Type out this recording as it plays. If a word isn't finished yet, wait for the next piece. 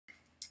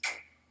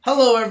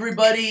Hello,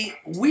 everybody.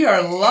 We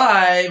are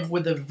live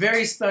with a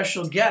very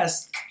special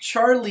guest,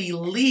 Charlie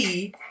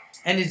Lee,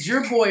 and it's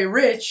your boy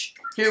Rich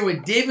here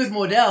with David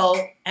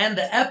Moadel and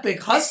the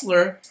Epic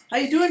Hustler. How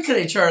you doing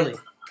today, Charlie?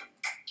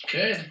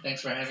 Good.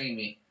 Thanks for having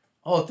me.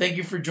 Oh, thank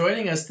you for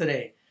joining us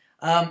today.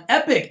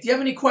 Epic, do you have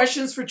any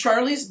questions for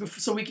Charlie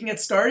so we can get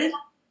started?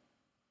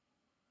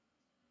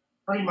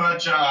 Pretty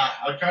much,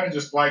 I'd kind of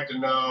just like to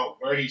know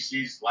where he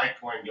sees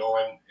Litecoin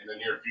going in the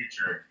near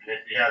future, and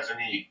if he has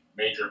any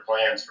major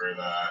plans for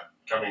the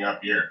coming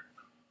up year.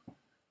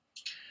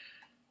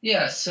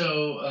 Yeah.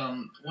 So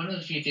one of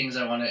the few things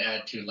I want to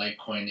add to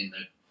Litecoin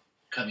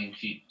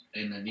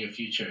in the near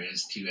future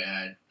is to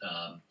add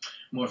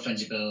more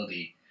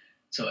fungibility.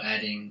 So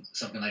adding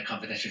something like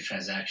confidential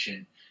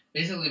transaction,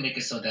 basically make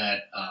it so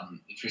that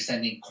if you're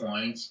sending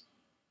coins,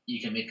 you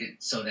can make it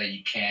so that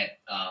you can't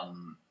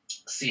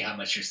see how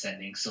much you're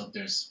sending. So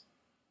there's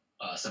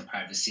some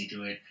privacy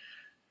to it,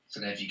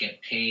 so that if you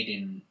get paid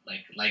in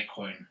like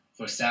Litecoin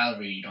for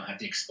salary, you don't have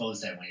to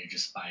expose that when you're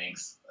just buying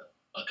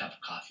a cup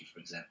of coffee, for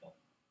example.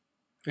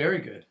 Very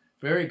good,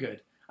 very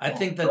good. I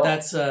think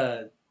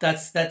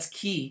that's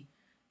key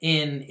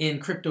in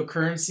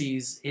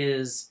cryptocurrencies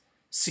is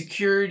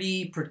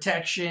security,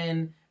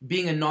 protection,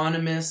 being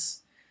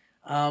anonymous.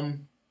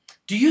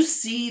 Do you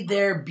see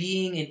there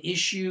being an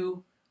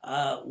issue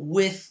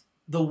with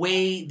the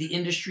way the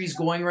industry is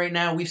going right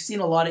now? We've seen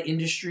a lot of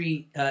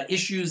industry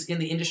issues in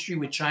the industry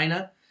with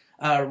China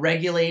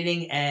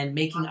regulating and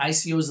making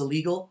ICOs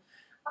illegal.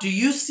 Do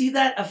you see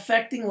that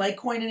affecting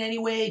Litecoin in any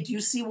way? Do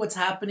you see what's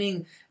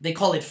happening? They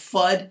call it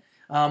FUD,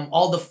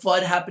 all the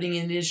FUD happening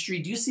in the industry.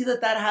 Do you see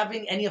that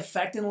having any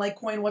effect in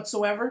Litecoin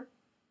whatsoever?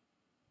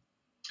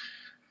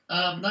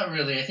 Not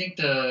really. I think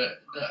the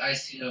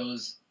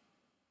ICOs,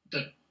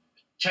 the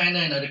China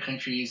and other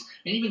countries,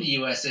 and even the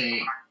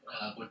USA,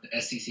 with the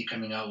SEC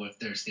coming out with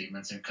their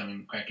statements and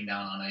cracking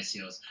down on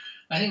ICOs,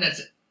 I think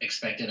that's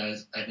expected.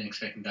 I've been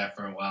expecting that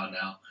for a while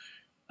now.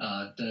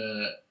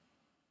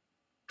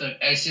 The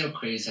ICO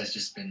craze has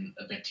just been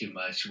a bit too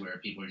much, where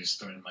people are just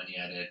throwing money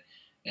at it,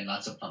 and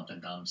lots of pump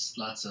and dumps,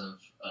 lots of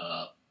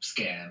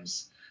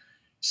scams.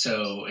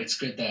 So it's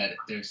good that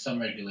there's some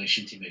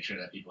regulation to make sure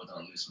that people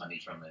don't lose money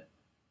from it.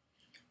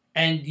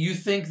 And you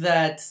think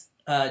that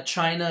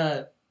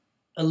China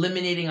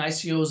eliminating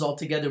ICOs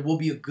altogether will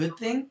be a good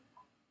thing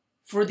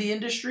for the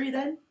industry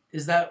then?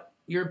 Is that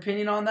your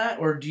opinion on that?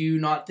 Or do you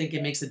not think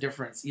it makes a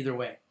difference either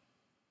way?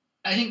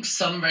 I think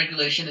some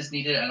regulation is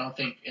needed. I don't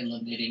think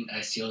eliminating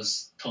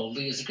ICOs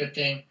totally is a good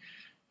thing.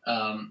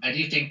 I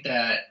do think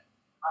that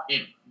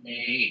it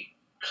may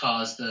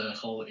cause the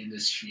whole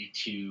industry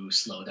to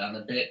slow down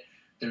a bit.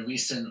 The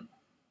recent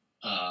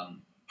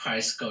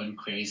price going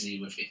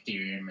crazy with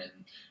Ethereum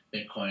and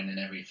Bitcoin and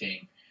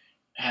everything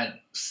had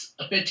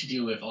a bit to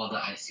do with all the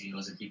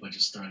ICOs and people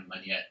just throwing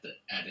money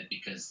at it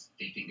because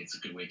they think it's a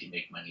good way to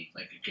make money,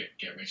 like a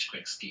get rich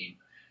quick scheme.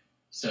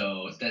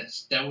 So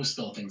that will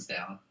slow things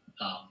down.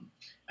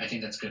 I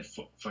think that's good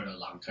for the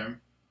long term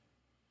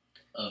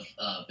of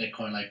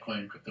Bitcoin,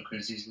 Litecoin,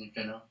 cryptocurrencies in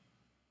general.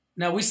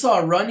 Now, we saw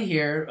a run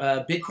here.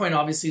 Bitcoin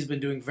obviously has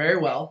been doing very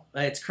well.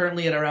 It's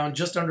currently at around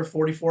just under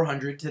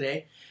 4,400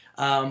 today.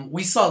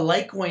 We saw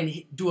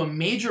Litecoin do a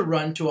major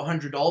run to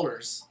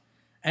 $100.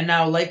 And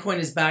now Litecoin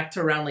is back to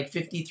around like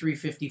 53,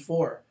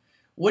 54.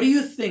 What do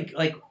you think?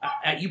 Like,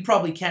 you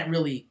probably can't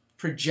really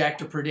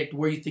project or predict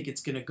where you think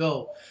it's going to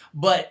go.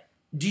 But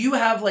do you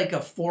have like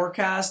a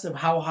forecast of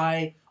how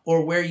high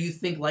or where you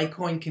think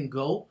Litecoin can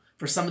go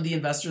for some of the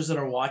investors that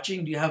are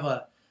watching? Do you have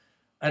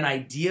an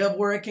idea of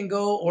where it can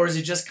go? Or is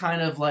it just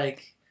kind of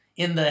like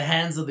in the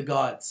hands of the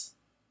gods?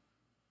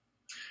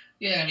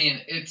 Yeah, I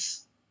mean,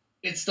 it's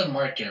the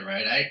market,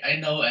 right? I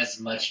know as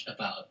much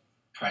about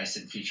price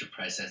and future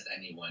price as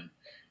anyone,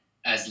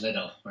 as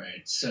little,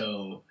 right?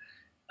 So,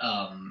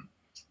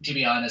 to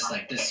be honest,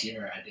 like this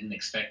year, I didn't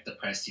expect the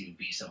price to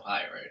be so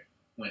high, right?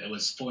 When it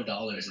was $4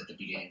 at the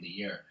beginning of the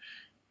year,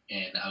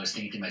 and I was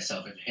thinking to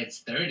myself, if it hits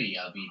 30,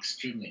 I'll be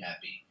extremely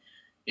happy.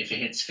 If it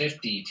hits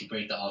 50 to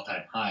break the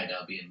all-time high,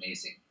 that'll be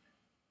amazing.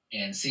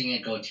 And seeing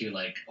it go to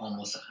like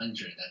almost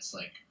 100, that's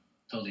like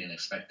totally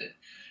unexpected.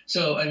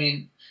 So, I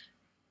mean,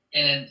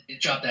 and then it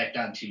dropped back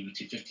down to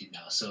 50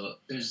 now. So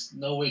there's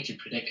no way to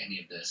predict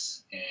any of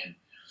this. And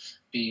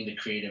being the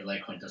creator of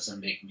Litecoin doesn't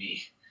make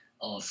me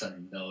all of a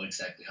sudden know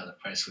exactly how the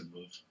price would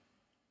move.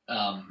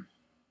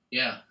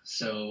 Yeah,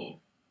 so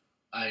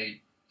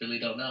I really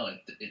don't know.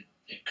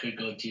 It could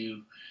go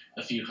to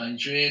a few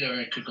hundred, or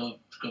it could go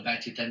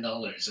back to $10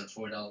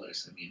 or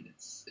 $4. I mean,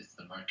 it's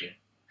the market.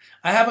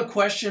 I have a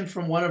question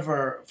from one of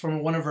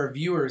our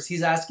viewers.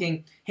 He's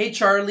asking, "Hey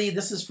Charlie,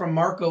 this is from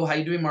Marco. How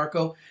you doing,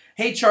 Marco?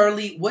 Hey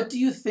Charlie, what do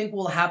you think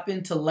will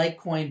happen to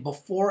Litecoin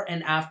before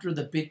and after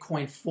the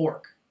Bitcoin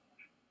fork?"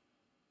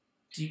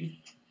 Do you?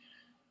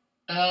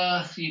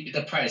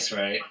 The price,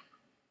 right?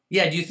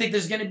 Yeah. Do you think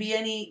there's going to be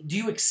any? Do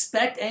you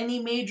expect any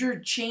major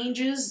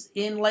changes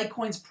in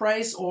Litecoin's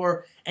price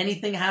or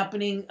anything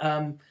happening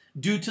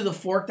due to the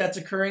fork that's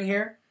occurring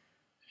here?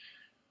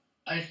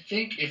 I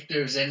think if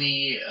there's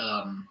any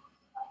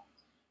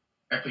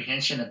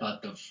apprehension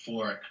about the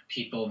fork,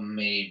 people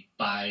may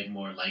buy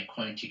more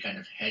Litecoin to kind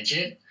of hedge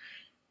it.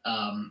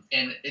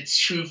 And it's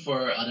true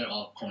for other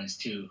altcoins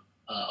too.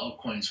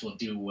 Altcoins will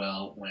do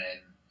well when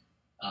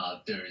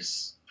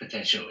there's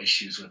potential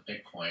issues with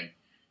Bitcoin.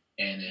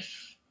 And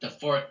if the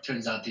fork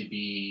turns out to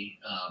be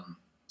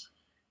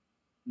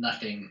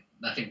nothing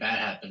bad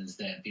happens,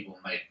 then people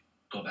might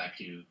go back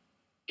to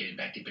getting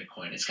back to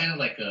Bitcoin. It's kind of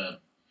like a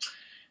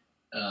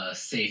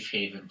safe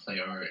haven play,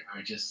 or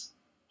just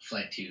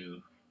flight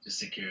to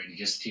security,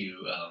 just to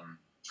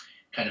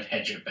kind of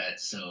hedge your bet.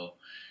 So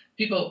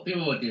people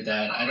would do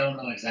that. I don't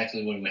know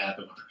exactly what would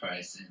happen with the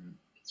price, and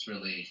it's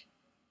really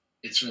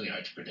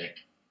hard to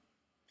predict.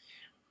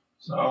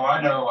 So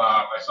I know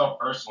myself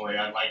personally,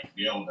 I'd like to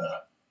be able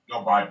to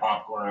go buy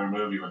popcorn in a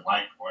movie with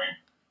Litecoin.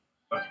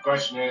 But the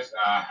question is,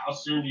 how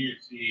soon do you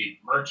see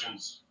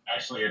merchants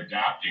actually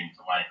adapting to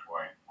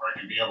Litecoin,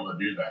 or to be able to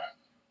do that?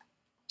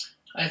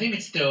 I think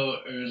it's still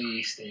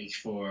early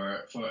stage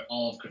for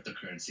all of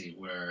cryptocurrency,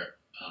 where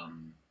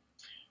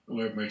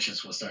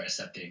merchants will start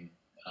accepting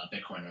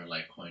Bitcoin or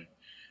Litecoin.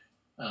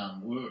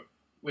 We're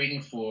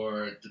waiting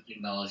for the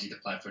technology, the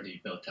platform to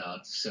be built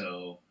out.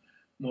 So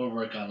more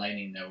work on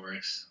Lightning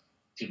networks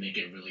to make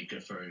it really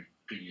good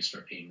use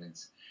for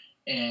payments.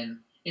 And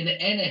in the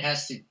end, it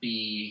has to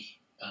be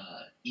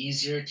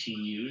easier to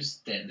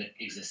use than the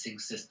existing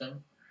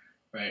system,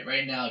 right?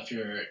 Right now, if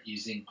you're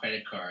using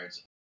credit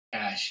cards,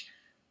 cash,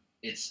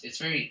 it's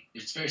very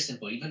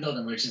simple. Even though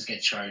the merchants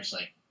get charged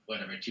like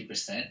whatever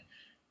 2%,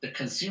 the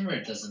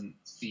consumer doesn't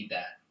see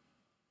that,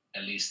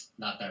 at least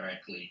not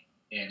directly,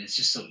 and it's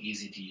just so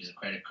easy to use a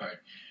credit card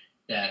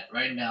that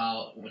right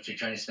now, if you're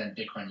trying to spend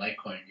Bitcoin,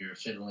 Litecoin, you're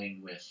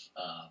fiddling with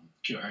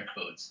QR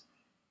codes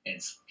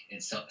and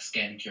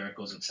scanning QR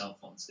codes with cell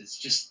phones. It's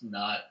just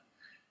not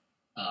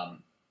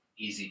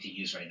easy to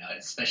use right now,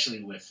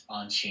 especially with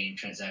on-chain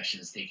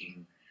transactions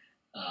taking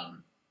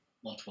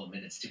multiple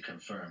minutes to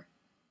confirm.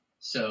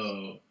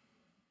 So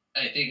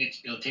I think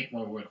it'll take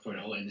more work for the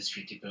whole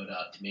industry to build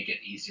out to make it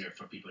easier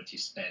for people to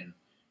spend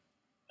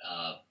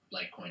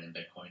Litecoin and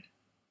Bitcoin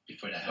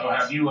before that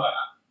happens. So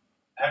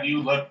have you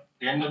looked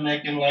into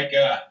making like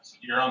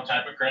your own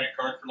type of credit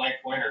card for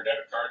Litecoin or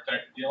debit card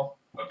type of deal?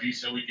 A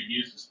Visa we could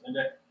use to spend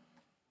it?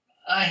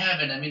 I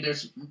haven't. I mean,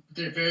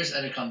 there are various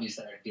other companies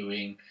that are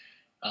doing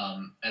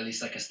at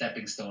least like a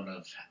stepping stone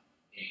of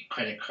a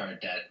credit card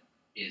that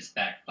is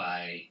backed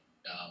by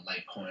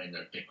Litecoin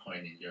or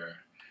Bitcoin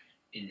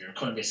in your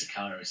Coinbase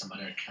account or some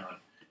other account.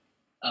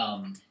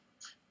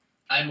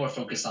 I'm more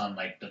focused on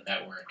like the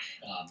network,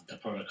 the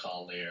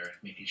protocol layer,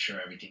 making sure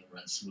everything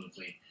runs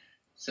smoothly.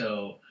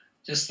 So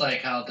just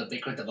like how the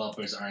Bitcoin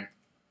developers aren't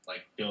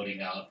like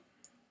building out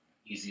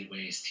easy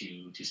ways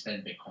to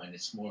spend Bitcoin,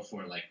 it's more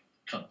for like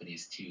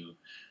companies to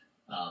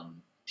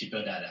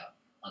build that out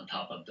on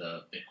top of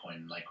the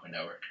Bitcoin Litecoin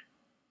network.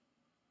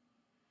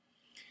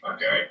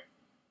 Okay.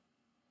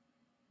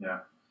 Yeah.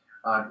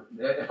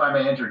 If I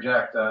may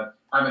interject, hi,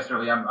 Mr.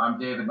 Lee. I'm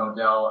David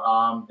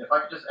Moadel. If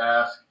I could just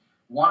ask,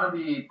 one of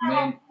the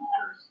main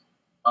features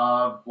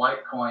of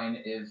Litecoin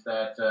is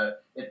that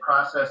it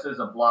processes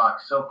a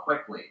block so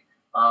quickly.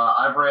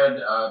 I've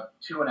read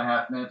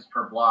 2.5 minutes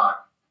per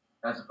block,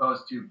 as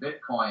opposed to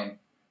Bitcoin,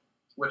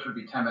 which would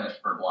be 10 minutes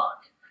per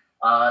block.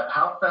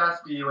 How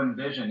fast do you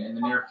envision in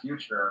the near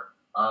future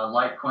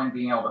Litecoin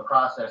being able to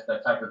process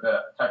that type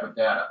of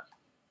data?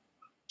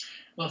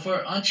 Well,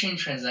 for on-chain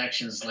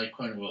transactions,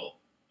 Litecoin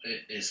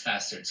is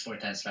faster. It's 4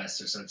 times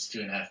faster, so it's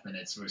 2.5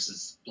 minutes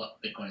versus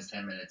Bitcoin's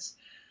 10 minutes.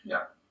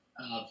 Yeah.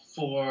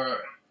 For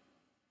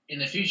in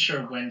the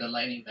future, when the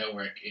Lightning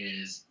Network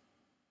is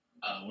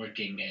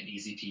working and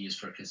easy to use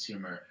for a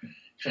consumer,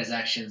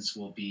 transactions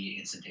will be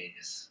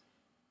instantaneous.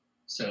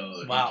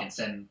 So you can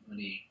send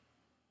money,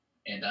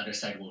 and the other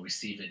side will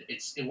receive it.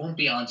 It won't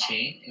be on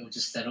chain. It will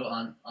just settle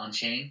on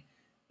chain,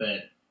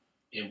 but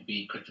it will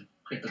be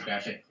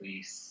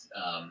cryptographically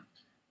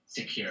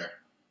secure.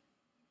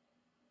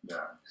 Yeah.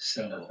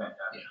 So yeah.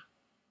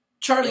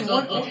 Charlie,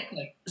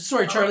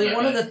 Charlie.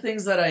 One of the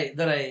things that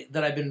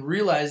I've been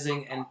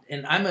realizing,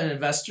 and I'm an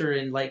investor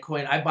in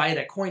Litecoin. I buy it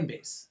at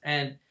Coinbase,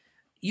 and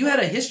you had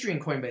a history in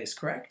Coinbase,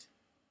 correct?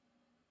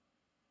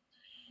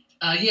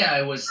 Yeah,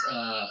 I was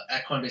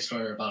at Coinbase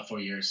for about 4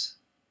 years.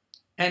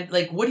 And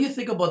like, what do you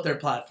think about their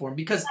platform?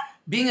 Because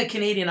being a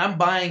Canadian, I'm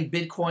buying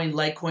Bitcoin,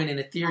 Litecoin, and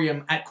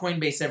Ethereum at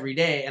Coinbase every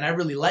day, and I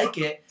really like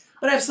it.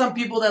 But I have some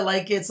people that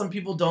like it, some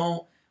people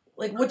don't.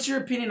 Like, what's your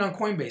opinion on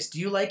Coinbase? Do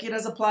you like it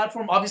as a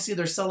platform? Obviously,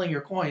 they're selling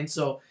your coin,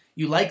 so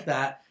you like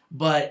that.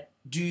 But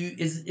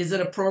is it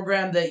a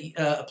program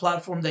a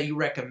platform that you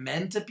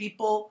recommend to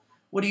people?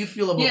 What do you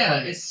feel about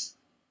Coinbase?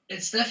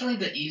 It's definitely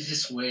the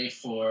easiest way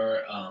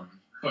for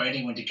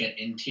anyone to get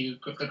into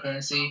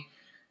cryptocurrency.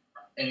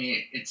 I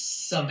mean, it's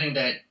something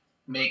that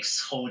makes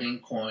holding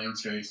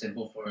coins very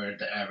simple for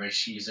the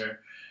average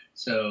user.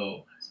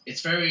 So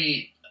it's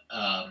very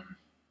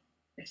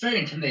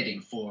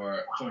intimidating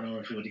for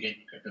normal people to get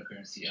into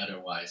cryptocurrency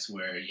otherwise,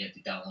 where you have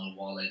to download a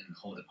wallet and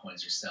hold the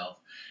coins yourself.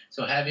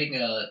 So having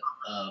a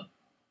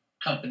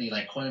company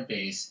like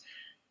Coinbase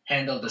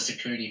handle the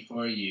security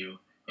for you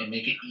and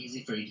make it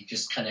easy for you to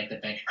just connect a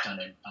bank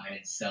account and buy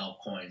and sell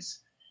coins.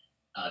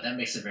 That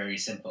makes it very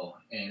simple,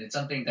 and it's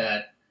something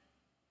that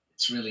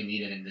it's really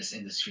needed in this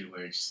industry,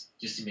 where it's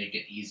just to make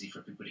it easy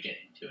for people to get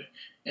into it.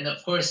 And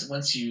of course,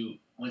 once you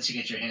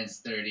get your hands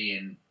dirty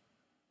and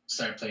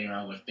start playing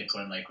around with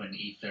Bitcoin, Litecoin,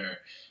 Ether,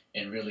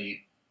 and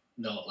really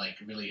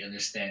really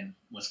understand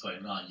what's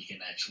going on, you can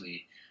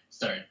actually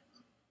start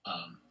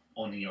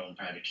owning your own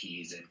private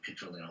keys and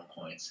controlling your own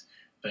coins.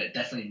 But it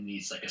definitely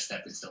needs like a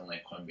stepping stone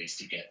like Coinbase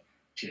to get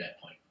to that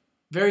point.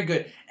 Very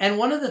good. And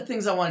one of the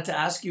things I wanted to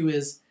ask you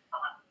is,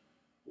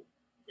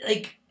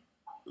 like,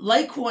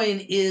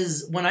 Litecoin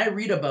is, when I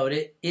read about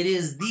it, it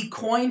is the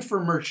coin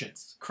for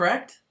merchants,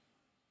 correct?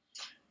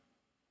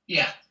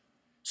 Yeah.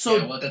 So,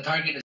 yeah, well, the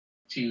target is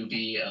to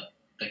be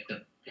like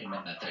the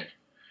payment method.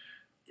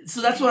 So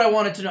that's what I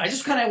wanted to know. I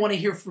just kind of want to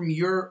hear from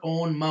your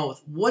own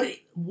mouth. What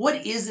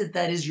is it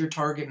that is your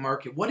target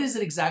market? What is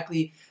it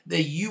exactly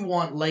that you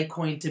want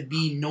Litecoin to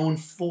be known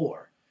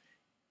for?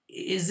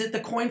 Is it the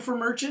coin for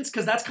merchants?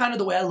 Because that's kind of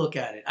the way I look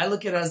at it. I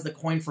look at it as the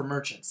coin for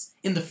merchants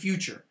in the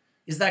future.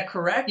 Is that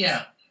correct?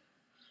 Yeah.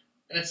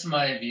 That's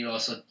my view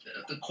also.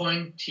 The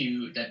coin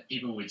that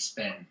people would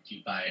spend to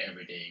buy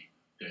everyday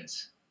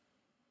goods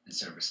and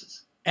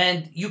services.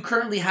 And you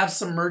currently have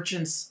some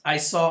merchants I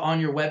saw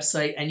on your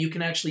website, and you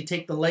can actually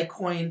take the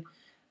Litecoin,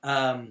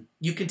 decal,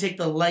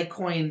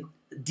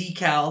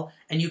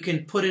 and you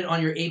can put it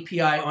on your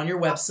API on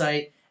your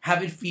website,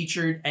 have it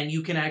featured, and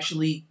you can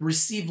actually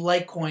receive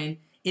Litecoin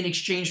in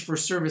exchange for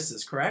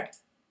services, correct?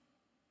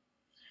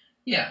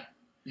 Yeah.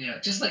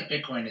 Just like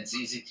Bitcoin, it's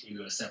easy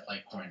to accept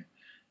Litecoin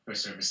for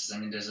services. I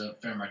mean, there's a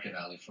fair market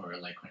value for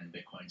Litecoin and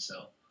Bitcoin.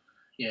 So,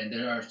 yeah,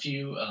 there are a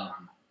few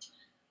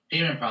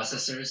payment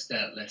processors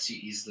that lets you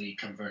easily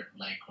convert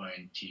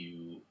Litecoin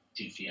to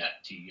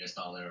fiat, to US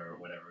dollar or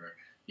whatever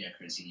fiat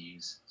currency you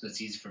use. So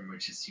it's easy for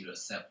merchants to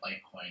accept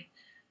Litecoin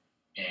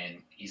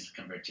and easily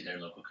convert to their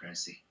local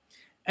currency.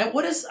 And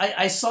what is,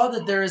 I saw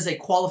that there is a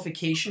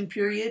qualification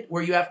period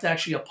where you have to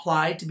actually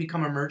apply to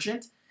become a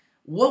merchant.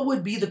 What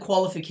would be the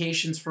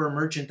qualifications for a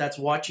merchant that's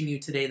watching you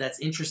today that's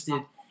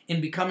interested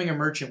in becoming a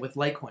merchant with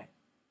Litecoin?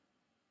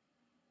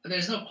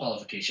 There's no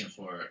qualification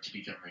to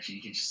become a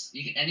merchant.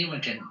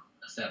 Anyone can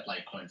accept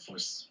Litecoin for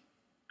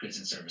goods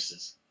and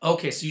services.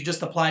 Okay, so you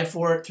just apply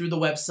for it through the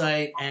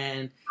website,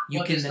 and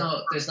you can.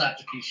 There's no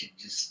application.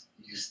 You just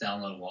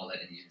download a wallet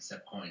and you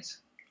accept coins.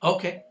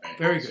 Okay, right?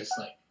 Very it's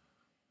good.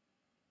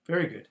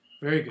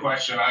 Very good.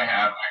 Question I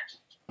have,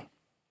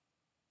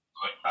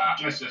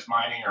 Genesis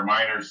mining or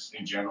miners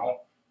in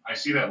general. I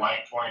see that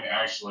Litecoin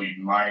actually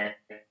mines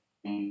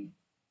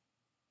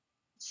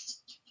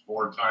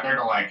 4 times compared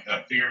to like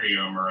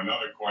Ethereum or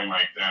another coin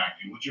like that.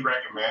 And would you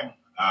recommend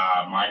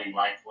mining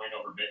Litecoin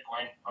over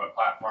Bitcoin on a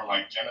platform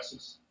like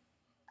Genesis?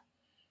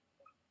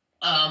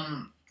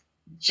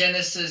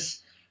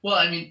 Genesis. Well,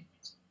 I mean,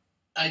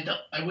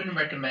 I wouldn't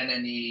recommend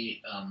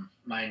any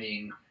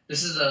mining.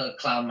 This is a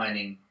cloud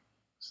mining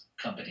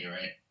company,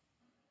 right?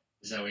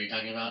 Is that what you're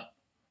talking about?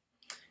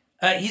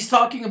 He's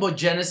talking about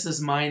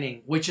Genesis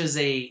Mining, which is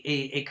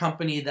a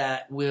company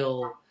that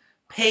will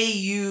pay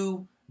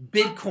you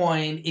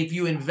Bitcoin if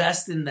you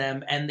invest in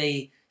them, and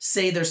they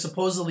say they're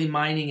supposedly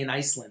mining in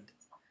Iceland.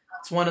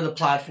 It's one of the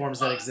platforms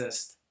that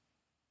exist.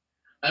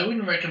 I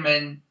wouldn't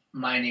recommend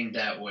mining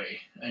that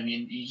way. I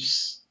mean,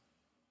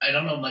 I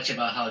don't know much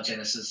about how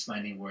Genesis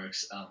mining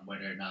works,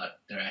 whether or not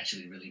they're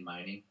actually really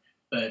mining.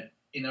 But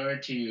in order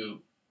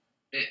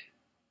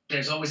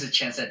there's always a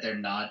chance that they're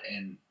not,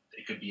 and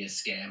it could be a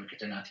scam. It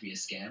could turn out to be a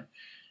scam.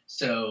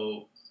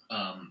 So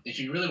if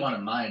you really want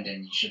to mine,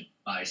 then you should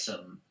buy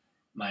some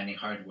mining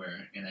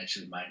hardware and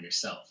actually mine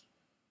yourself.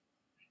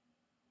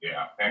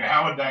 Yeah, and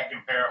how would that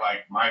compare,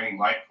 like mining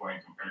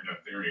Litecoin compared to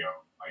Ethereum?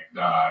 Like,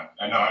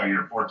 I know how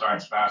you're 4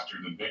 times faster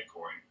than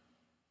Bitcoin.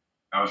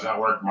 How does that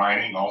work?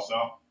 Mining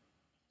also?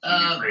 So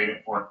you create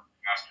it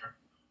faster?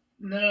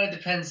 No, it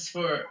depends.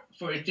 For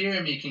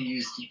Ethereum, you can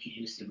use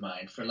GPUs to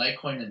mine. For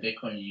Litecoin and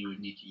Bitcoin, you would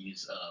need to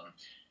use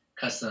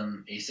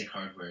custom ASIC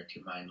hardware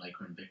to mine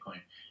Litecoin and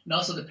Bitcoin. It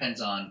also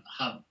depends on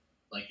how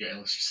your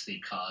electricity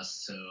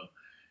costs. So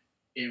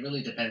it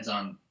really depends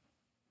on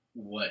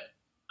what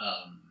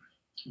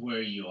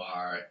where you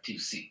are to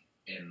see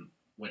and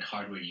what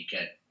hardware you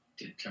get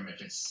to determine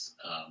if it's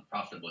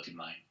profitable to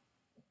mine.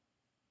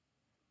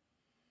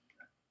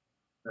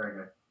 Very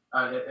good.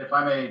 If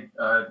I may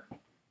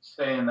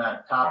stay in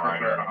that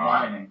topic of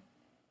mining.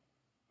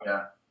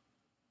 Yeah.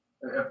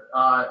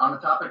 On the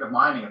topic of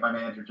mining, if I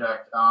may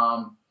interject,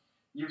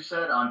 you've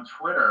said on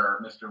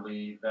Twitter, Mr.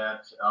 Lee,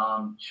 that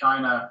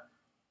China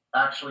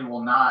actually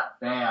will not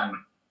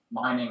ban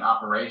mining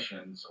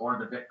operations or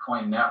the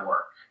Bitcoin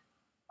network.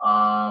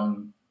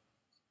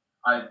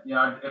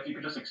 If you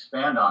could just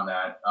expand on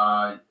that,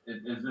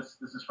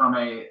 this is from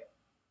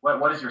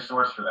what is your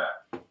source for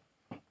that?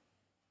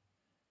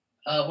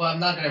 Well, I'm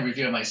not going to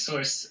reveal my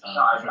source. No,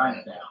 I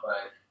understand,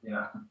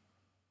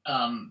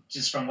 but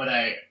just from what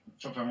I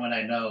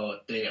know,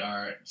 they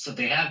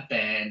have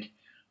banned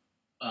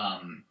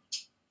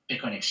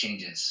Bitcoin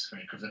exchanges,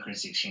 right,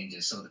 cryptocurrency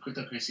exchanges. So the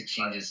cryptocurrency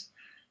exchanges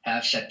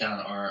have shut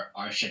down or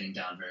are shutting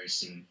down very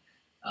soon.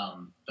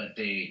 But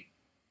they,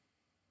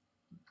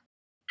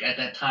 at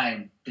that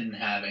time, didn't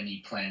have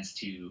any plans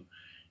to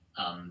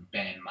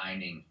ban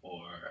mining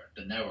or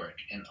the network.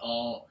 And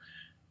all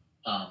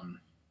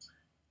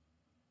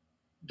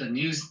the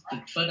news,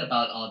 the fun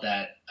about all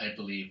that, I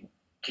believe,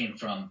 came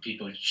from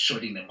people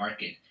shorting the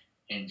market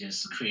and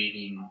just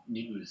creating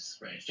news,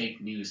 right?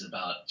 Fake news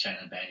about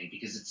China banning,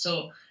 because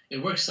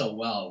it works so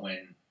well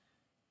when,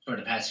 for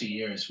the past few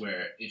years,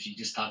 where if you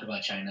just talk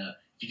about China,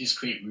 if you just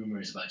create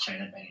rumors about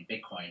China banning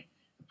Bitcoin,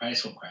 the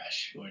price will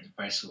crash or the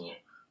price will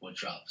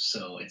drop.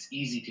 So it's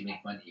easy to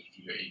make money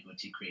if you're able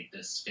to create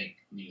this fake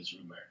news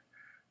rumor,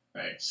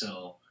 right?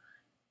 So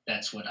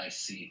that's what I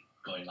see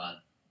going on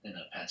in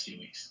the past few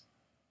weeks.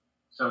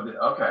 So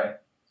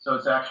so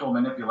it's actual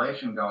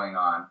manipulation going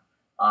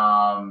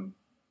on.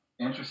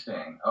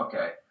 Interesting.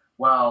 Okay.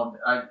 Well,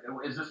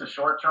 is this a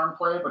short-term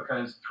play?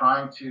 Because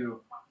trying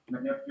to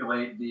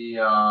manipulate the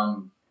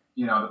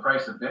the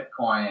price of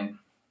Bitcoin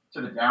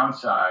to the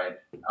downside,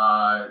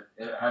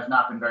 it has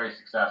not been very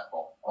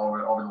successful over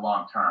the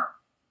long term.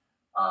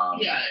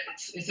 Yeah,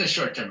 it's a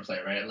short-term play,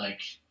 right?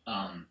 Like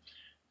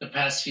the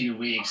past few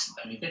weeks,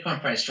 I mean, Bitcoin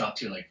price dropped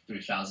to like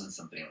 3,000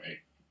 something, right?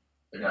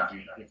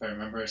 3,300, if I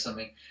remember, or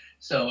something.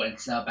 So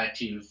it's now back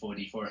to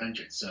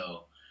 4,400.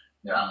 So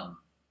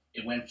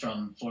it went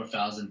from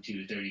 4,000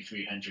 to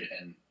 3,300,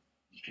 and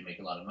you can make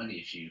a lot of money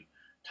if you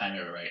time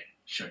it right,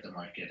 short the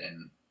market,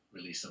 and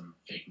release some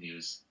fake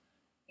news,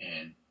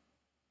 and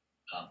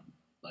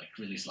like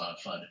release a lot of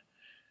FUD.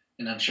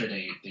 And I'm sure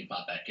they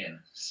bought back in.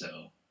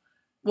 So.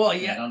 Well,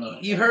 yeah, I don't know.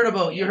 You heard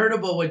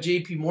about what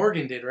J.P.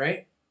 Morgan did,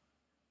 right?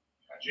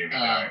 Jamie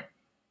Dimon.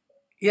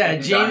 Yeah,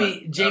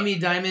 Jamie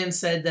Dimon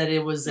said that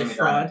it was a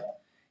fraud.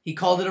 He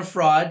called it a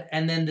fraud,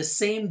 and then the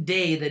same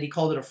day that he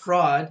called it a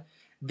fraud,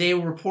 they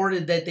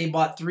reported that they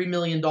bought $3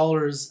 million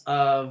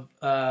of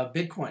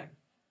Bitcoin.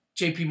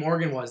 J.P.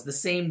 Morgan was the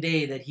same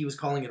day that he was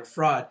calling it a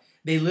fraud.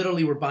 They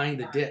literally were buying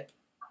the dip.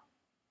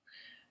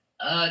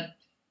 I'm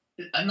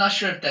not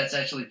sure if that's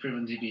actually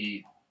proven to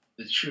be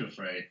the truth,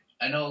 right?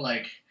 I know,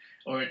 like.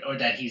 Or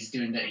that he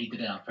did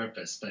it on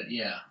purpose. But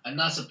yeah, I'm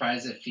not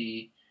surprised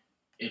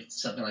if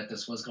something like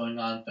this was going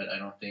on, but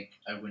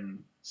I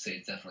wouldn't say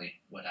it's definitely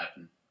what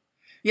happened.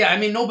 Yeah, I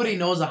mean, nobody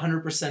knows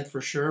 100%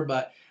 for sure,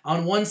 but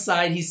on one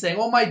side he's saying,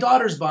 oh, my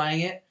daughter's buying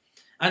it.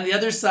 On the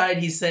other side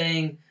he's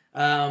saying,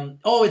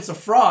 oh, it's a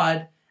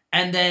fraud.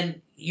 And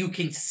then you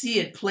can see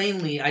it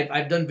plainly.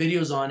 I've done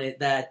videos on it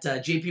that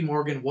JP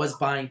Morgan was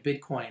buying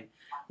Bitcoin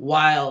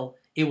while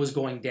it was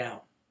going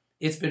down.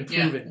 It's been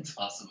proven. Yeah, it's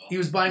possible. He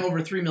was buying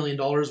over $3 million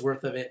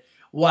worth of it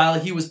while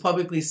he was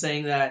publicly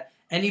saying that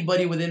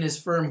anybody within his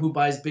firm who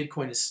buys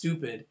Bitcoin is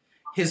stupid.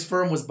 His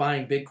firm was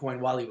buying Bitcoin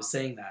while he was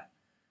saying that.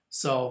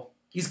 So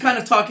he's kind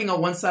of talking out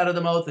one side of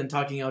the mouth and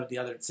talking out at the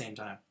other at the same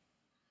time.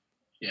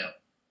 Yeah.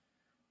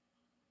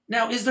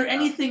 Now, is there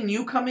anything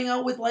new coming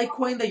out with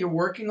Litecoin that you're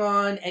working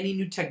on? Any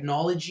new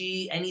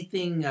technology?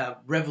 Anything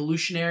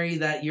revolutionary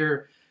that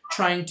you're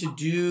trying to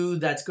do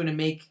that's going to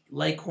make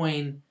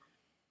Litecoin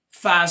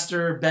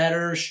faster,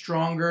 better,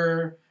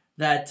 stronger,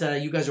 that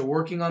you guys are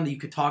working on that you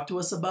could talk to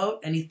us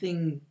about?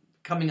 Anything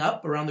coming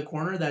up around the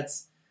corner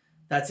that's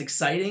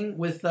exciting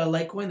with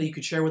Litecoin that you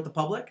could share with the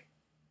public?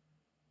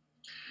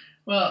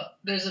 Well,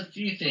 there's a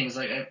few things.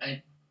 Like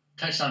I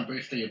touched on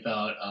briefly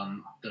about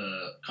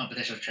the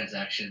computational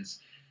transactions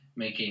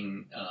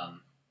making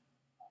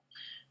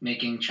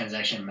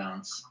transaction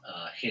amounts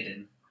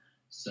hidden,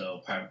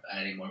 so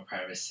adding more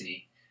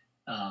privacy.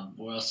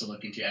 We're also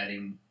looking to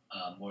adding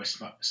more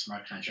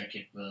smart contract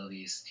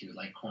capabilities to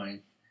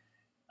Litecoin,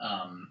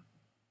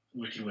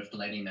 working with the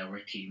Lightning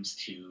Network teams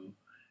to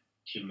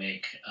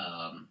make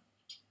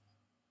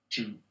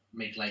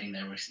Lightning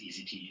Networks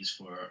easy to use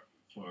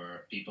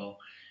for people,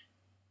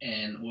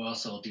 and we're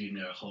also doing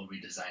a whole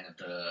redesign of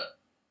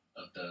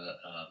the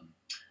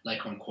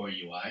Litecoin core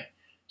UI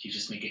to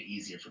just make it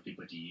easier for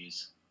people to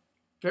use.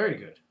 Very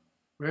good,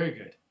 very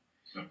good.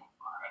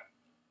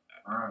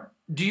 All right.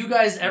 Do you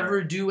guys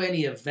ever do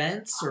any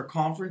events or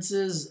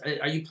conferences?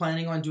 Are you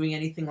planning on doing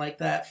anything like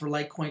that for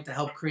Litecoin to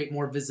help create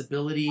more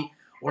visibility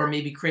or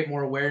maybe create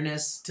more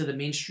awareness to the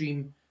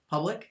mainstream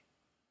public?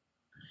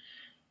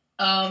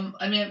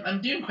 I mean,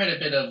 I'm doing quite a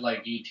bit of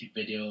like YouTube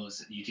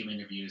videos, YouTube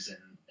interviews,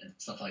 and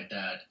stuff like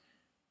that.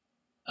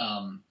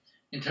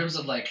 In terms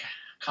of like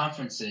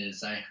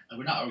conferences,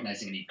 we're not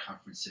organizing any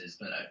conferences,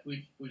 but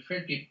we've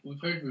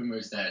heard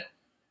rumors that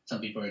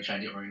some people are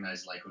trying to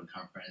organize a Litecoin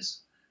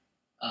conference.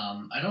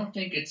 I don't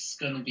think it's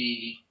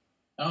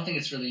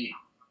really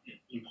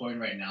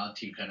important right now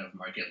to kind of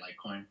market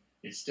Litecoin.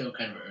 It's still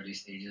kind of early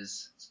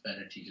stages. It's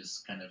better to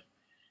just kind of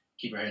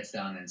keep our heads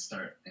down and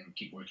start and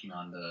keep working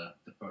on the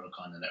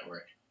protocol and the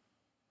network.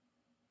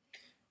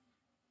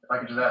 If I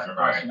could just ask a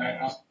question.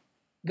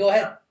 Go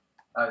ahead.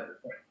 I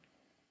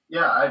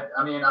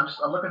mean, I'm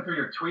looking through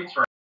your tweets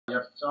right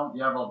now.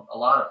 You have a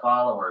lot of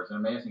followers, an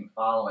amazing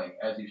following,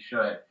 as you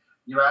should.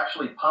 You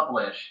actually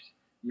published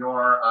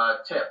your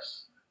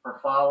tips for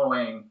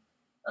following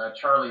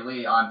Charlie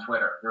Lee on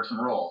Twitter. There are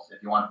some rules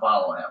if you want to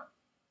follow him.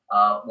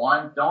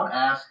 One, don't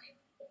ask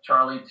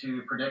Charlie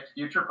to predict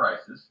future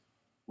prices,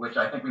 which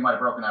I think we might have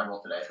broken that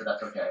rule today, so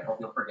that's okay. Hope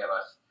you'll forgive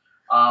us.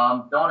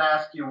 Don't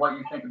ask you what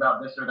you think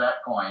about this or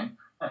that coin.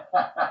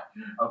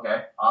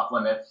 Okay, off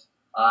limits.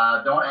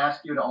 Don't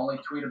ask you to only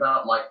tweet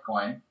about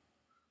Litecoin.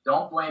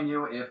 Don't blame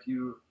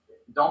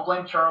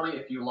Charlie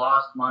if you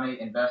lost money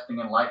investing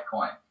in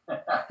Litecoin.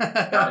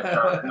 Got it,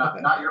 Charlie.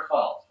 Not your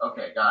fault.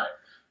 Okay, got it.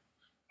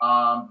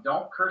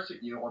 Don't curse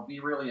at you or be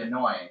really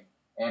annoying,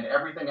 and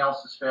everything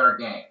else is fair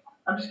game.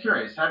 I'm just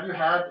curious, have you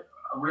had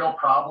real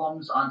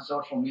problems on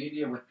social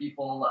media with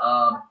people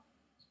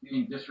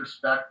being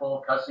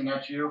disrespectful, cussing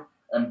at you,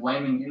 and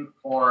blaming you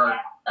for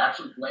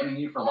losses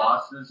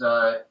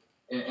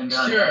in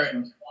their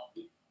investments?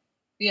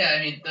 Yeah,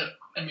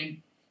 I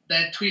mean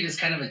that tweet is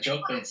kind of a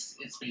joke, but it's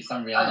based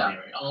on reality,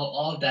 right?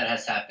 All of that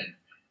has happened.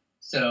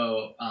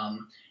 So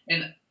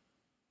and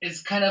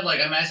it's kind of like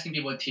I'm asking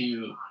people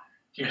to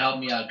help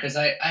me out because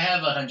I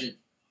have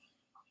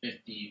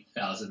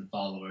 150,000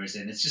 followers,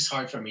 and it's just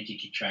hard for me to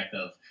keep track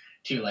of,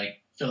 to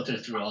like filter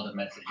through all the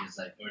messages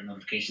or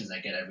notifications I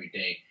get every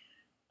day,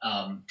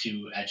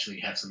 to actually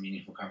have some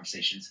meaningful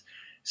conversations.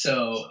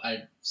 So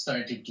I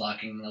started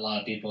blocking a lot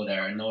of people that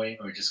are annoying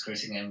or just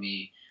cursing at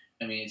me.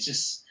 I mean, it's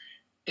just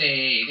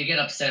they get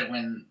upset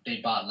when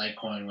they bought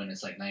Litecoin when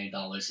it's like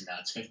 $90 and now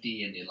it's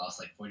 50 and they lost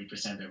like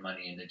 40% of their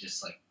money, and they're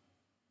just like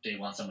they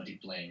want someone to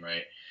blame,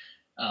 right?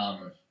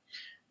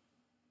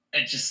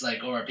 It's just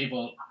like, or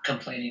people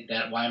complaining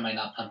that why am I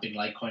not pumping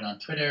Litecoin on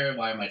Twitter?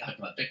 Why am I talking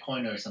about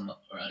Bitcoin or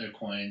other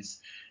coins?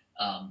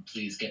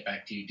 Please get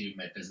back to doing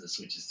my business,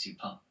 which is to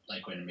pump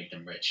Litecoin and make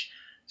them rich.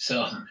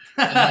 So I'm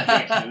not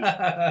here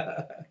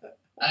to.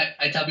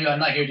 I tell people I'm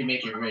not here to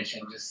make you rich.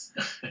 I'm just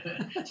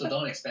so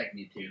don't expect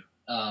me to.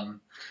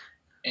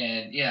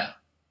 And yeah,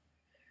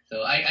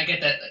 so I get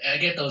that. I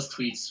get those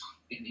tweets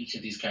in each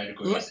of these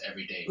categories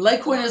every day.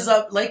 Litecoin is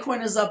up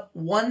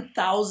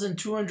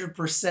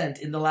 1,200%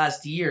 in the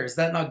last year. Is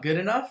that not good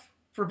enough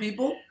for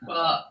people?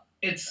 Well,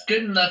 it's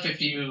good enough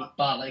if you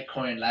bought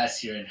Litecoin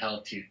last year and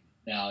held to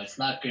now. It's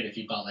not good if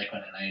you bought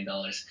Litecoin at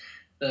 $9.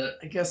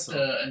 I guess so.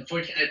 The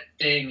unfortunate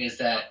thing is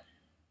that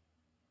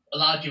a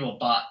lot of people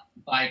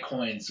buy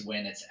coins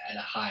when it's at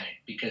a high,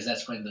 because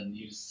that's when the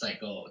news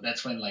cycle,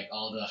 that's when like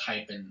all the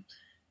hype and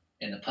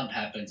the pump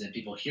happens and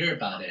people hear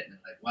about it and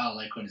they're like, wow,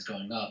 Litecoin is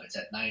going up. It's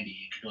at 90.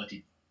 It could go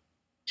to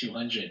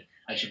 200.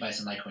 I should buy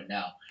some Litecoin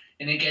now.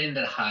 And they get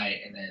into the high,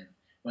 and then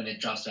when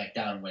it drops back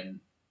down, when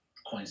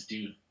coins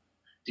do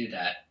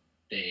that,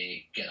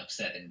 they get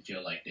upset and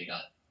feel like they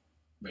got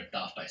ripped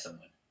off by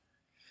someone.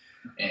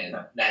 And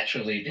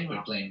naturally, they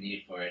would blame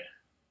me for it.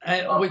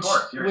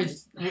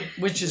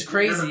 Which is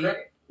crazy.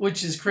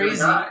 Which is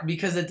crazy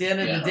because at the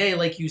end of the day,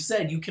 like you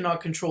said, you cannot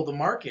control the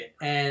market.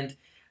 And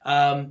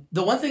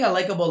the one thing I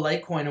like about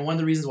Litecoin, and one of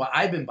the reasons why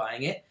I've been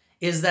buying it,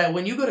 is that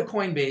when you go to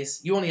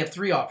Coinbase, you only have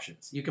 3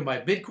 options. You can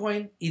buy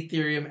Bitcoin,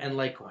 Ethereum, and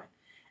Litecoin.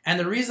 And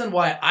the reason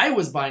why I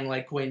was buying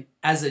Litecoin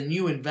as a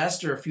new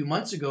investor a few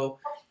months ago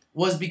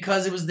was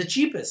because it was the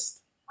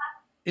cheapest.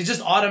 It's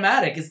just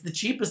automatic. It's the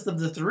cheapest of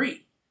the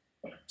 3.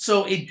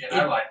 So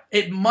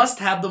it must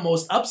have the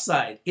most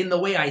upside in the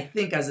way I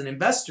think as an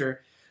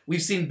investor.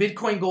 We've seen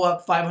Bitcoin go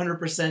up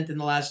 500% in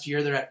the last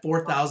year. They're at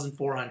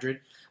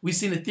 4,400. We've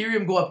seen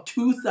Ethereum go up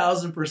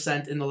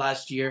 2,000% in the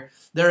last year.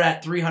 They're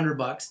at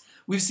 $300.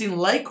 We've seen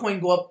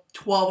Litecoin go up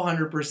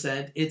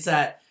 1,200%. It's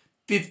at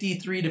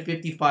 $53 to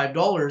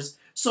 $55.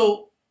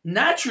 So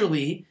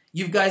naturally,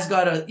 you guys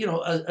got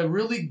a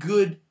really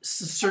good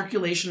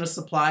circulation of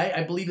supply.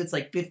 I believe it's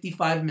like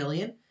 55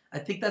 million. I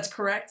think that's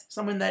correct.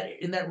 Somewhere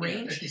in that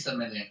range. 57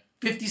 million.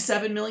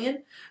 57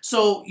 million.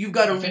 So you've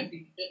got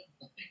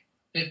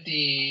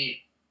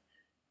 50.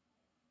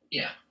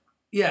 Yeah.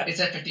 Yeah. It's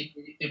at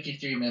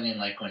 53 million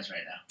Litecoins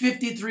right now.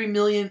 53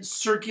 million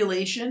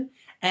circulation,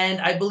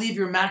 and I believe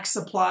your max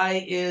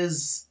supply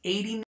is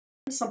 80 million,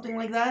 something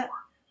like that.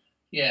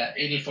 Yeah,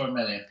 84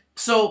 million.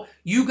 So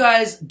you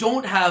guys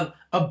don't have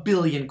 1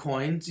 billion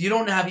coins. You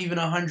don't have even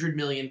 100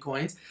 million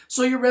coins.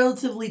 So you're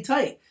relatively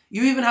tight.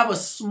 You even have a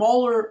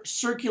smaller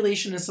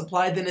circulation and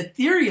supply than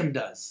Ethereum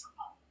does.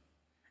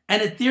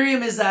 And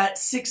Ethereum is at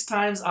 6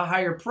 times a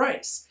higher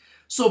price.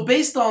 So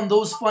based on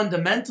those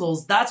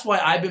fundamentals, that's why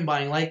I've been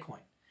buying Litecoin.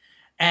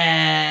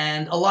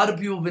 And a lot of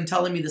people have been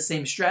telling me the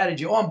same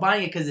strategy. Oh, I'm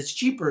buying it because it's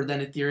cheaper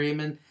than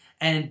Ethereum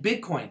and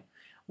Bitcoin.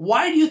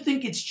 Why do you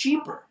think it's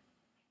cheaper?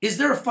 Is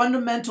there a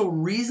fundamental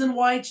reason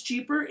why it's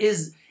cheaper?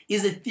 Is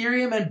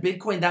Ethereum and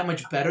Bitcoin that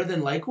much better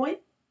than Litecoin?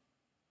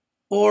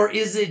 Or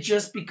is it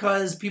just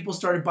because people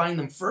started buying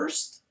them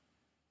first?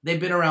 They've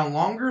been around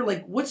longer?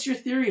 Like, what's your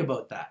theory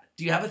about that?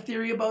 Do you have a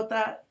theory about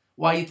that?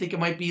 Why you think it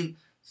might be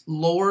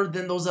lower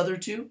than those other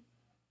 2?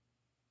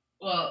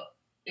 Well,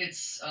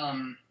 it's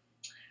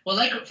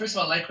first of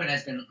all, Litecoin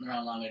has been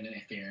around longer than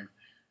Ethereum.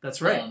 That's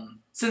right.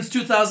 Since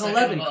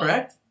 2011,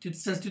 correct?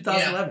 Since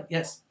 2011,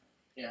 yes.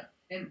 Yeah,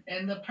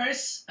 and the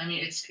price. I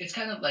mean, it's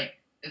kind of like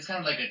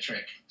a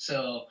trick.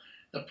 So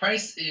the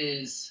price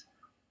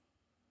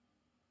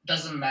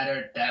doesn't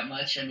matter that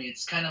much. I mean,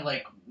 it's kind of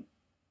like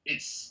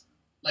it's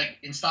like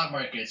in stock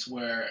markets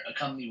where a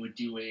company would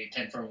do a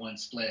 10-for-1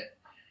 split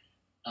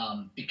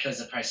because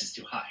the price is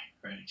too high,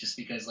 right? Just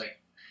because like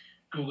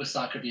Google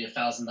stock could be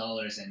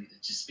 $1,000 and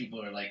just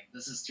people are like,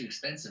 this is too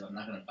expensive. I'm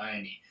not going to buy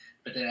any.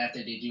 But then after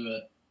they do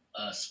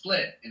a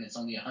split and it's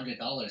only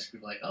 $100,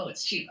 people are like, oh,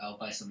 it's cheap. I'll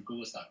buy some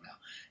Google stock now.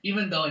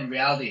 Even though in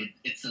reality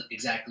it's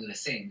exactly the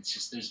same. It's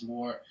just there's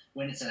more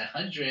when it's at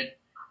 100.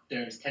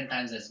 There's 10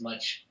 times as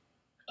much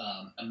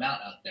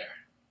amount out there.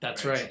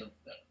 That's right. So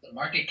the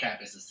market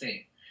cap is the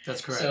same.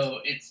 That's correct. So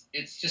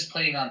it's just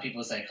playing on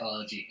people's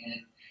psychology.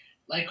 And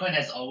Litecoin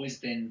has always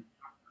been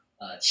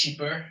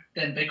cheaper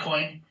than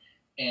Bitcoin.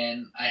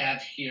 And I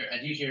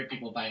do hear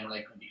people buying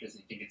Litecoin because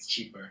they think it's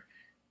cheaper.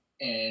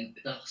 And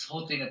the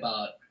whole thing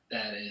about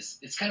that is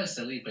it's kind of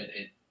silly, but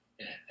it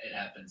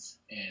happens.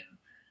 And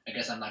I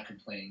guess I'm not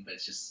complaining, but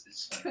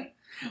it's funny.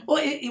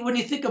 Well, when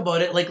you think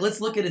about it, like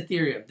let's look at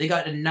Ethereum. They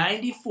got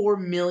 94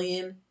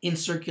 million in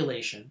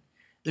circulation.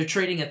 They're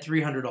trading at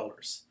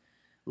 $300.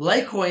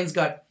 Litecoin's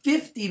got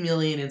 50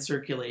 million in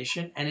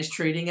circulation and is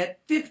trading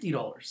at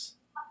 $50.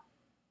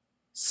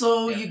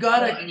 So you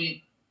gotta. Well, I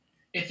mean,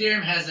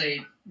 Ethereum has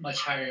a much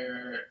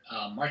higher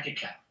market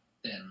cap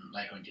than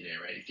Litecoin today,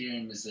 right?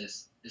 Ethereum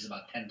is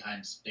about 10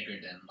 times bigger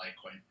than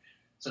Litecoin,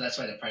 so that's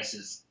why the price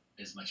is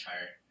much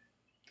higher.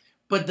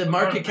 But the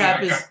market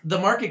cap is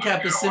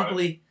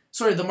simply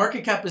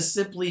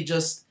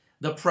just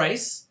the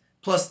price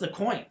plus the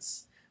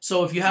coins.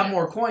 So if you have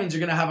more coins, you're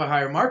going to have a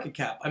higher market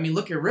cap. I mean,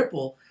 look at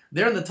Ripple.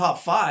 They're in the top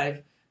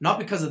 5, not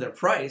because of their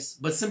price,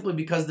 but simply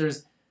because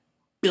there's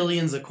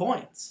billions of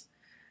coins.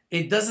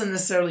 It doesn't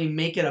necessarily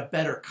make it a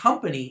better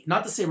company.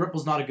 Not to say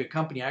Ripple's not a good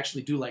company. I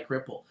actually do like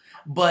Ripple.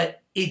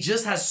 But it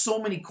just has so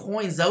many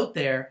coins out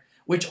there,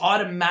 which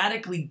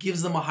automatically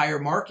gives them a higher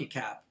market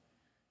cap.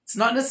 It's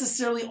not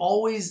necessarily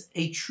always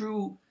a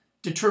true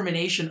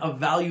determination of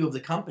value of the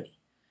company.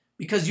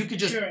 Because you could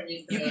just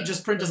could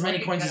just print as many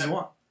coins as you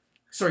want.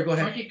 Sorry, go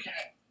ahead.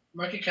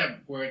 Market cap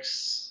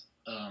works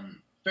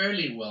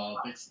fairly well,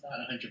 but it's not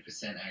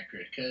 100%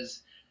 accurate.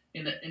 Because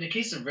in the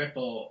case of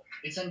Ripple,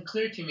 it's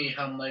unclear to me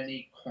how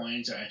many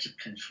coins are actually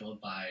controlled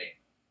by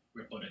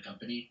Ripple, the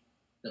company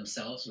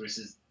themselves,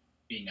 versus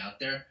being out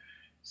there.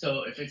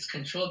 So if it's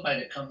controlled by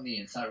the company,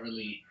 it's not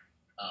really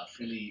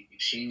freely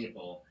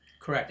exchangeable.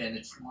 Correct. Then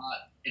it's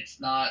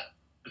not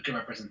a good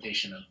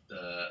representation of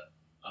the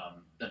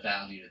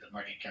value. The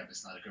market cap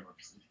is not a good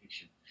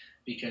representation,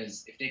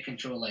 because if they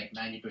control like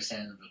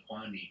 90% of the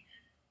quantity,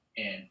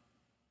 and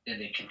then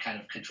they can kind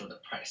of control the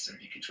price, or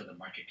they control the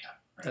market cap.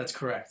 Right? That's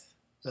correct.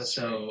 That's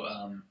so.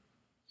 Right.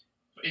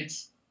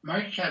 It's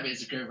market cap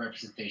is a good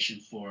representation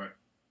for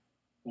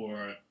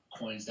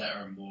coins that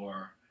are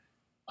more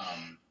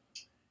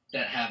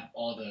that have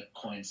all the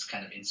coins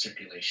kind of in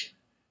circulation.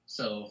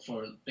 So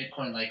for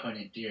Bitcoin, Litecoin,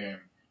 and Ethereum,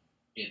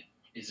 it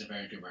is a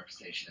very good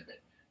representation of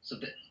it. So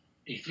the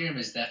Ethereum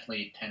is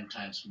definitely 10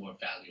 times more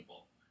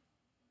valuable,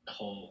 the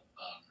whole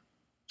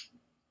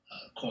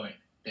coin,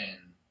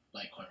 than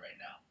Litecoin right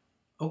now.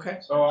 Okay.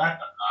 So I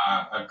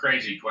have a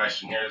crazy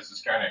question here. This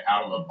is kind of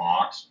out of the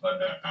box,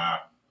 but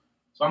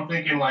so I'm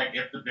thinking, like,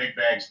 if the big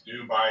banks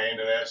do buy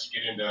into this,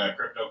 get into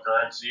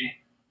cryptocurrency,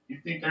 do you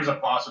think there's a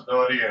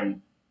possibility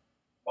in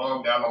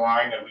long down the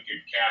line that we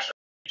could cash our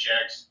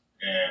checks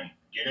and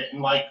get it in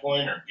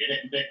Litecoin or get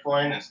it in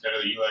Bitcoin instead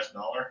of the U.S.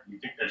 dollar? Do you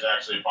think there's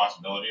actually a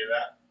possibility of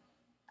that?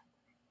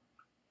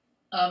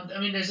 I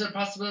mean, there's a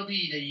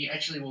possibility that you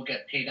actually will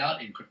get paid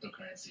out in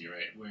cryptocurrency,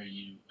 right? Where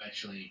you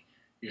actually,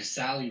 your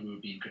salary will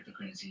be in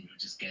cryptocurrency, you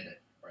just get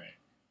it, right?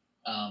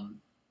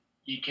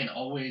 You can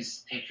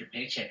always take your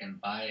paycheck and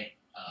buy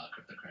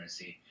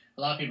cryptocurrency.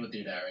 A lot of people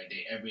do that, right?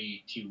 They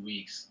every 2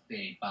 weeks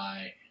they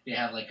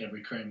have like a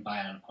recurring buy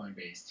on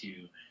Coinbase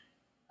to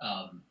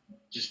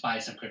just buy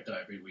some crypto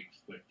every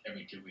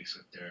 2 weeks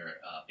with their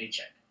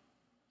paycheck.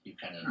 You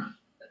kind of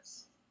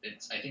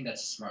I think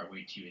that's a smart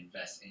way to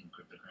invest in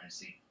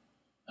cryptocurrency.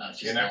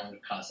 Just dollar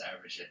cost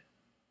average it.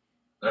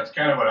 That's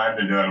kind of what I've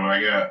been doing. When I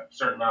get a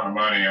certain amount of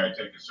money, I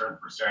take a certain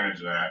percentage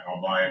of that and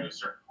I'll buy into a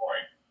certain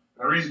coin.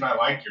 And the reason I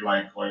like your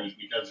Litecoin is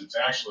because it's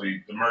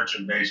actually the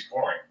merchant-based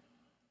coin.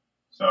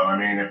 So, I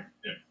mean, if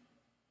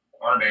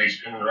our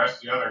nation and the rest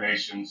of the other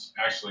nations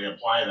actually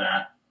apply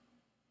that,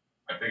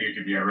 I think it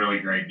could be a really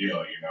great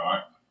deal. You know,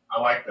 I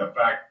like the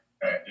fact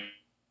that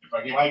if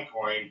I get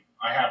Litecoin,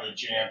 I have a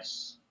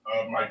chance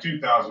of my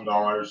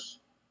 $2,000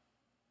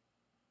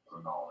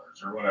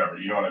 or whatever.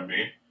 You know what I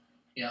mean?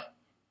 Yeah.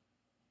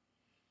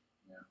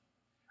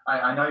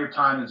 I know your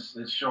time is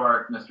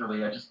short, Mr.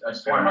 Lee. I just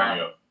want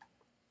to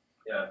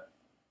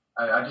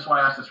I just want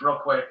to ask this real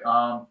quick,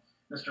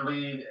 Mr.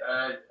 Lee.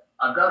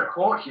 I've got a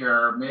quote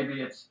here.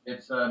 Maybe it's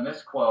a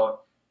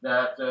misquote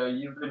that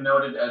you've been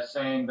noted as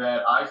saying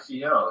that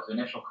ICOs,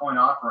 initial coin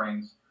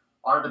offerings,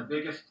 are the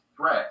biggest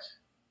threat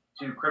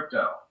to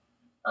crypto.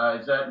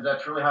 Is that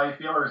truly how you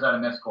feel, or is that a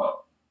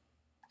misquote?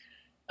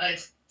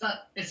 It's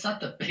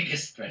not the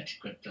biggest threat to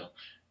crypto.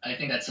 I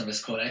think that's a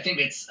misquote. I think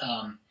it's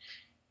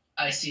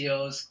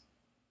ICOs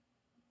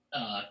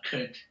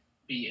could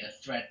be a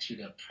threat to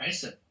the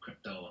price of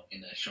crypto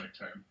in the short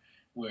term,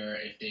 where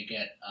if they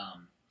get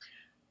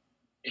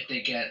if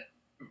they get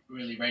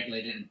really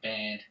regulated and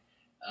banned,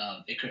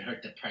 it could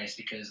hurt the price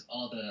because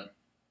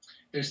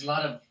there's a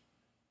lot of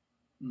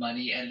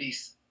money, at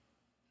least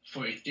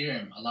for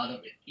Ethereum, a lot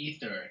of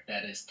ether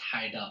that is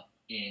tied up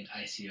in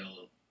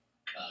ICO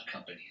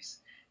companies,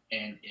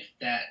 and if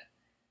that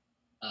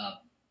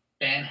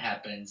ban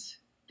happens,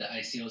 the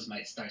ICOs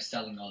might start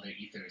selling all their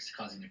ethers,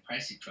 causing the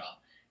price to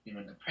drop. And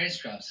when the price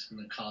drops, it's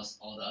going to cause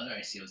all the other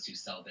ICOs to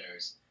sell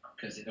theirs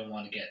because they don't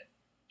want to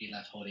be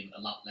left holding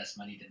a lot less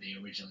money than they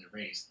originally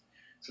raised.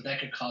 So that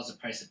could cause the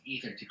price of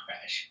ether to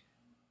crash,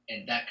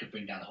 and that could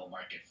bring down the whole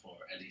market for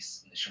at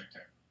least in the short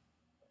term.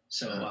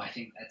 So I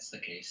think that's the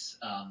case.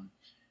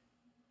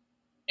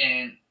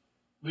 And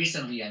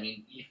recently, I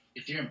mean,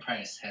 Ethereum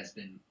price has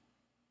been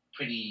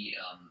pretty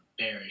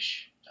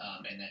bearish,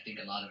 and I think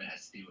a lot of it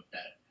has to do with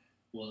that.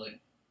 Will it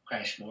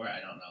crash more? I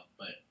don't know,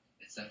 but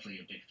it's definitely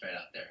a big threat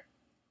out there.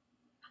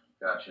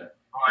 Gotcha.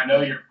 Well, I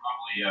know you're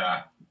probably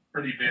a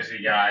pretty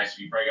busy guy,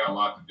 so you probably got a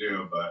lot to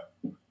do, but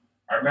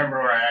I remember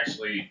when I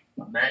actually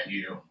met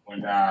you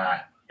when the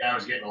guy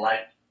was getting a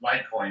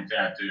Litecoin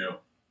tattoo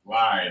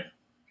live,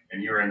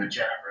 and you were in the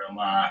chat room.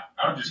 I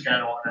was just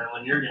kind of wondering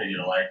when you're going to get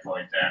a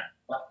Litecoin tattoo.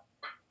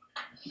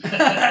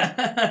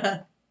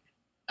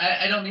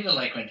 I don't need a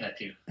Litecoin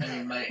tattoo. I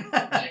mean, my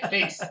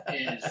face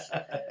is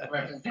a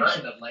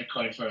representation of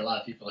Litecoin for a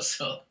lot of people.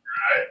 So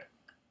Right.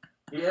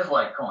 He is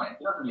Litecoin.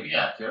 He doesn't need a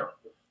tattoo.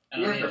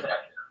 He is the tattoo.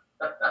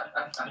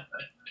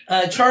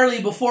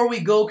 Charlie, before we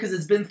go, because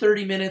it's been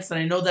 30 minutes and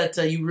I know that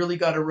you really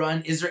got to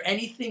run, is there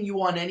anything you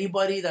want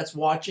anybody that's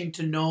watching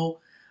to know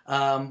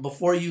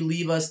before you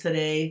leave us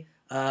today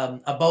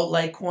about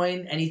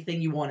Litecoin?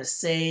 Anything you want to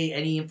say?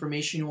 Any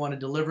information you want to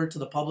deliver to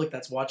the public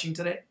that's watching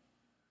today?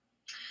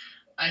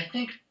 I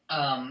think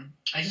I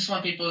just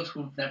want people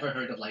who've never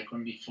heard of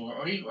Litecoin before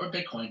or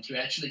Bitcoin to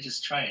actually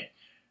just try it.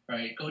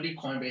 Right? Go to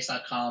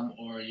Coinbase.com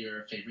or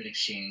your favorite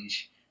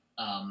exchange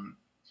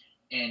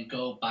and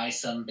go buy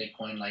some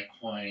Bitcoin,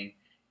 Litecoin,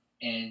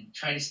 and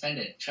try to spend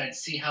it. Try to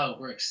see how it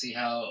works, see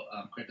how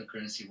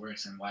cryptocurrency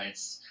works and why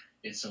it's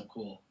so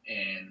cool,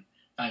 and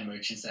find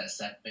merchants that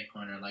accept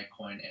Bitcoin or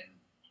Litecoin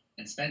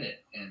and spend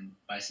it and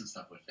buy some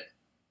stuff with it.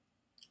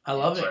 I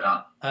love it.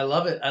 I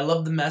love it. I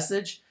love the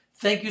message.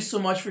 Thank you so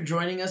much for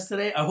joining us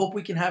today. I hope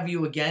we can have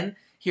you again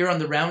here on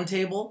the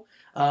roundtable.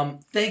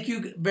 Thank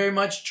you very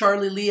much,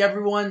 Charlie Lee,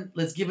 everyone.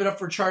 Let's give it up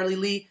for Charlie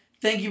Lee.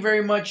 Thank you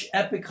very much,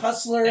 Epic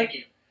Hustler. Thank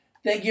you.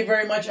 Thank you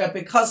very much,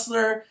 Epic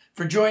Hustler,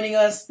 for joining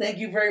us. Thank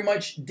you very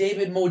much,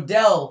 David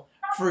Moadel,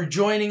 for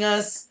joining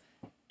us.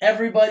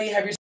 Everybody,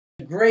 have yourself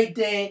a great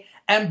day.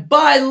 And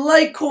buy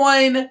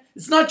Litecoin.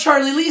 It's not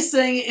Charlie Lee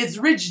saying it. It's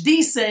Rich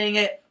D saying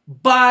it.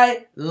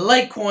 Buy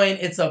Litecoin.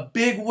 It's a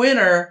big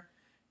winner.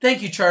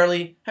 Thank you,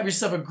 Charlie. Have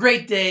yourself a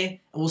great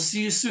day. And we'll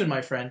see you soon,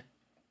 my friend.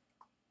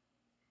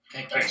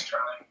 Thanks,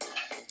 Charlie.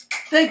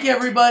 Thank you,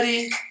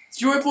 everybody.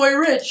 It's your boy,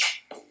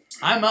 Rich.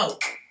 I'm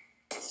out.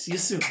 See you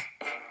soon.